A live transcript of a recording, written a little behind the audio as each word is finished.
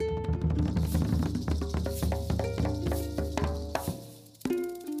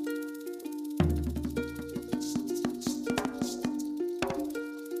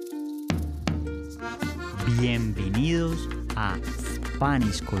Bienvenidos a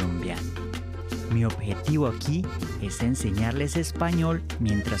Spanish Colombian. Mi objetivo aquí es enseñarles español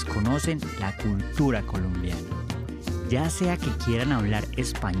mientras conocen la cultura colombiana. Ya sea que quieran hablar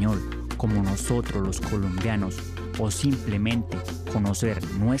español como nosotros los colombianos o simplemente conocer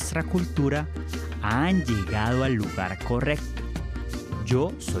nuestra cultura, han llegado al lugar correcto.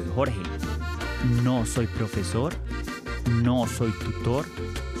 Yo soy Jorge. No soy profesor, no soy tutor,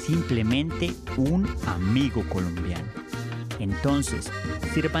 simplemente un amigo colombiano. Entonces,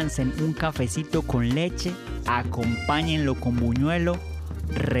 sírvanse un cafecito con leche, acompáñenlo con buñuelo,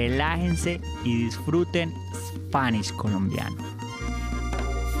 relájense y disfruten Spanish colombiano.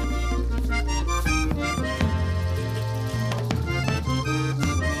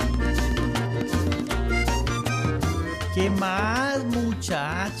 ¿Qué más,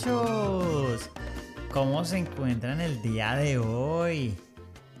 muchachos? ¿Cómo se encuentran el día de hoy?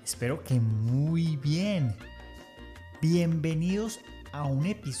 Espero que muy bien. Bienvenidos a un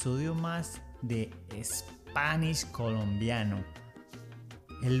episodio más de Spanish Colombiano,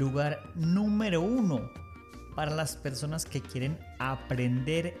 el lugar número 1 para las personas que quieren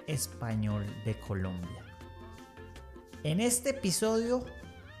aprender español de Colombia. En este episodio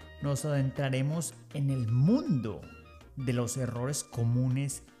nos adentraremos en el mundo de los errores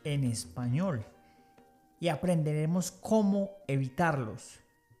comunes en español y aprenderemos cómo evitarlos.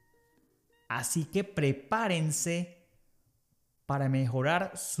 Así que prepárense para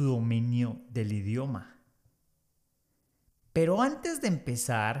mejorar su dominio del idioma. Pero antes de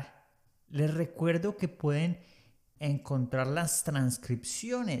empezar, les recuerdo que pueden encontrar las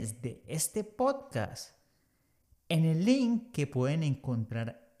transcripciones de este podcast en el link que pueden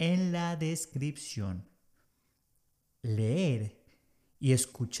encontrar en la descripción. Leer y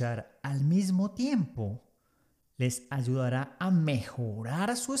escuchar al mismo tiempo les ayudará a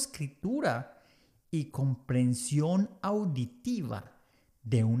mejorar su escritura y comprensión auditiva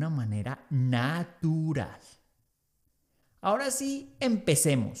de una manera natural. Ahora sí,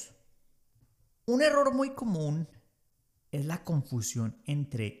 empecemos. Un error muy común es la confusión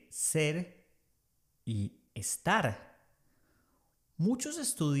entre ser y estar. Muchos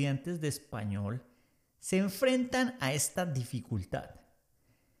estudiantes de español se enfrentan a esta dificultad,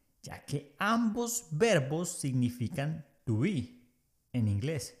 ya que ambos verbos significan to be en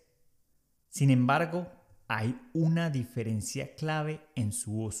inglés. Sin embargo, hay una diferencia clave en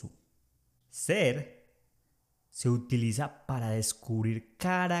su uso. Ser se utiliza para descubrir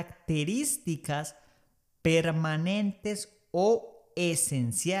características permanentes o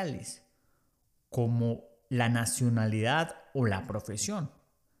esenciales, como la nacionalidad o la profesión.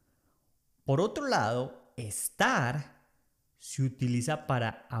 Por otro lado, estar se utiliza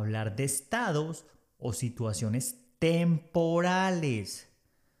para hablar de estados o situaciones temporales,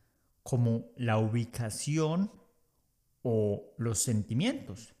 como la ubicación o los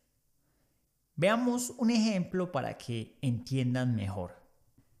sentimientos. Veamos un ejemplo para que entiendan mejor.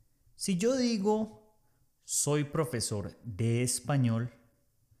 Si yo digo, soy profesor de español,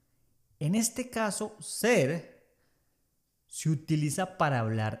 en este caso, ser se utiliza para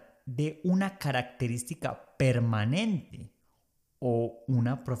hablar de una característica permanente o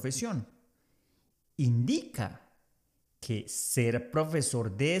una profesión. Indica que ser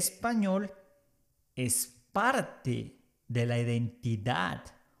profesor de español es parte de la identidad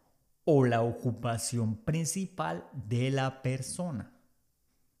o la ocupación principal de la persona.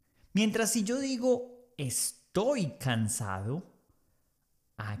 Mientras si yo digo estoy cansado,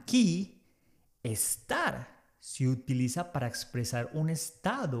 aquí estar se utiliza para expresar un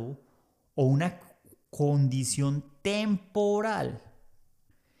estado o una condición temporal.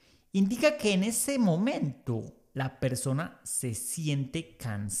 Indica que en ese momento la persona se siente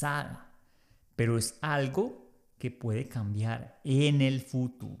cansada, pero es algo que puede cambiar en el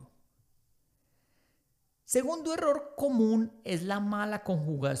futuro. Segundo error común es la mala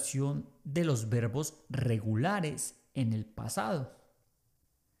conjugación de los verbos regulares en el pasado.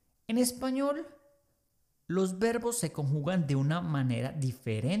 En español, los verbos se conjugan de una manera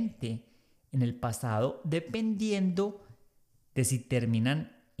diferente en el pasado dependiendo de si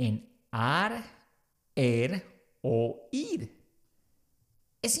terminan en ar, o ir.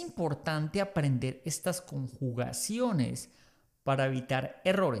 Es importante aprender estas conjugaciones para evitar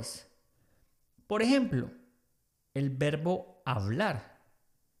errores. Por ejemplo, el verbo hablar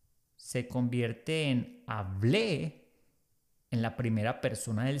se convierte en hablé en la primera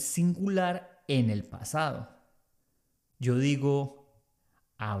persona del singular en el pasado. Yo digo,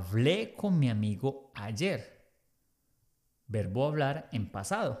 hablé con mi amigo ayer. Verbo hablar en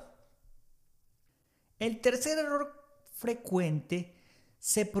pasado. El tercer error frecuente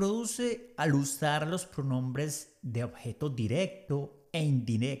se produce al usar los pronombres de objeto directo e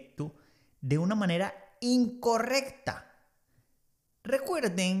indirecto de una manera incorrecta.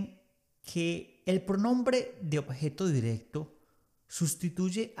 Recuerden que el pronombre de objeto directo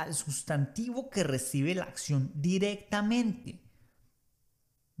sustituye al sustantivo que recibe la acción directamente,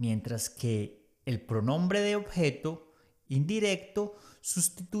 mientras que el pronombre de objeto indirecto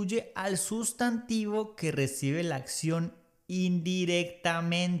sustituye al sustantivo que recibe la acción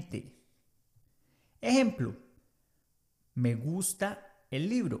indirectamente. Ejemplo: me gusta el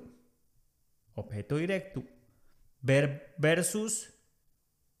libro. Objeto directo. Versus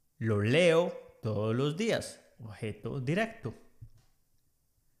lo leo todos los días. Objeto directo.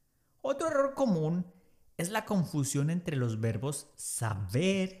 Otro error común es la confusión entre los verbos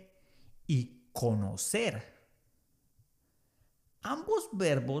saber y conocer. Ambos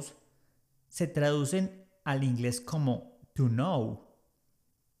verbos se traducen al inglés como to know,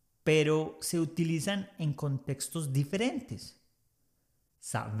 pero se utilizan en contextos diferentes.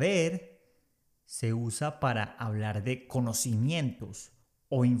 Saber se usa para hablar de conocimientos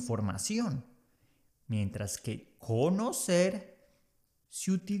o información, mientras que conocer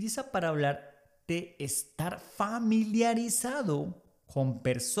se utiliza para hablar de estar familiarizado con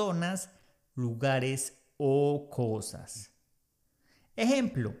personas, lugares o cosas.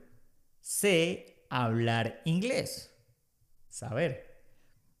 Ejemplo: sé hablar inglés, saber,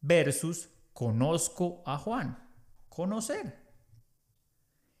 versus conozco a Juan, conocer.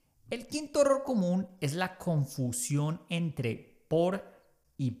 El quinto error común es la confusión entre por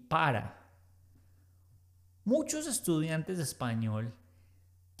y para. Muchos estudiantes de español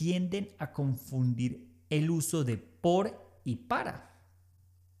tienden a confundir el uso de por y para.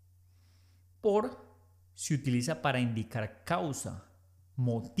 Por se utiliza para indicar causa,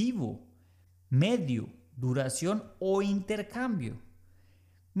 motivo, medio, duración o intercambio,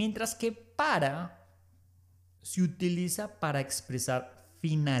 mientras que para se utiliza para expresar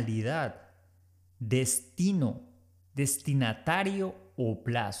finalidad, destino, destinatario o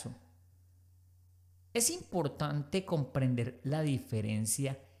plazo. Es importante comprender la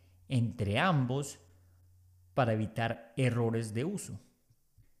diferencia entre ambos para evitar errores de uso.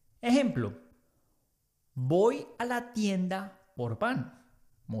 Ejemplo: voy a la tienda por pan,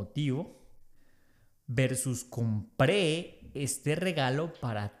 motivo, versus compré este regalo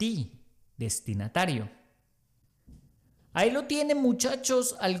para ti, destinatario. Ahí lo tienen,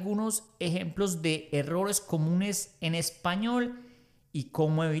 muchachos, algunos ejemplos de errores comunes en español y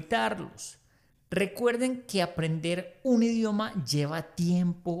cómo evitarlos. Recuerden que aprender un idioma lleva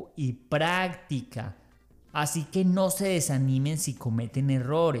tiempo y práctica, así que no se desanimen si cometen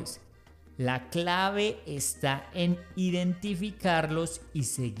errores. La clave está en identificarlos y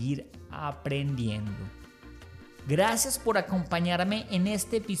seguir aprendiendo. Gracias por acompañarme en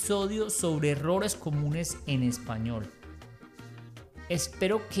este episodio sobre errores comunes en español.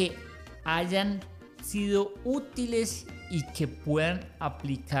 Espero que hayan sido útiles y que puedan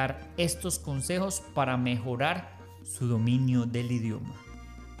aplicar estos consejos para mejorar su dominio del idioma.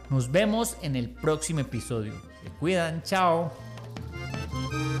 Nos vemos en el próximo episodio. Se cuidan, chao.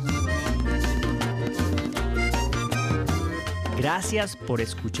 Gracias por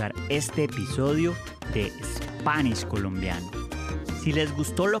escuchar este episodio de Spanish Colombiano. Si les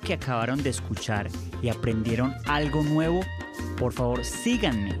gustó lo que acabaron de escuchar y aprendieron algo nuevo, por favor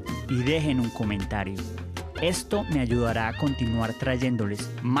síganme y dejen un comentario. Esto me ayudará a continuar trayéndoles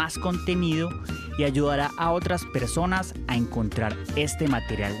más contenido y ayudará a otras personas a encontrar este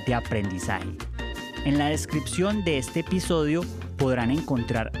material de aprendizaje. En la descripción de este episodio podrán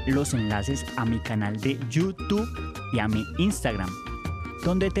encontrar los enlaces a mi canal de YouTube y a mi Instagram,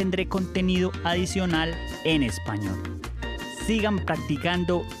 donde tendré contenido adicional en español. Sigan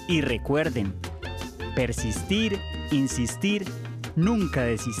practicando y recuerden: persistir, insistir, nunca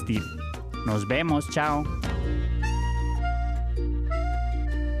desistir. Nos vemos, chao.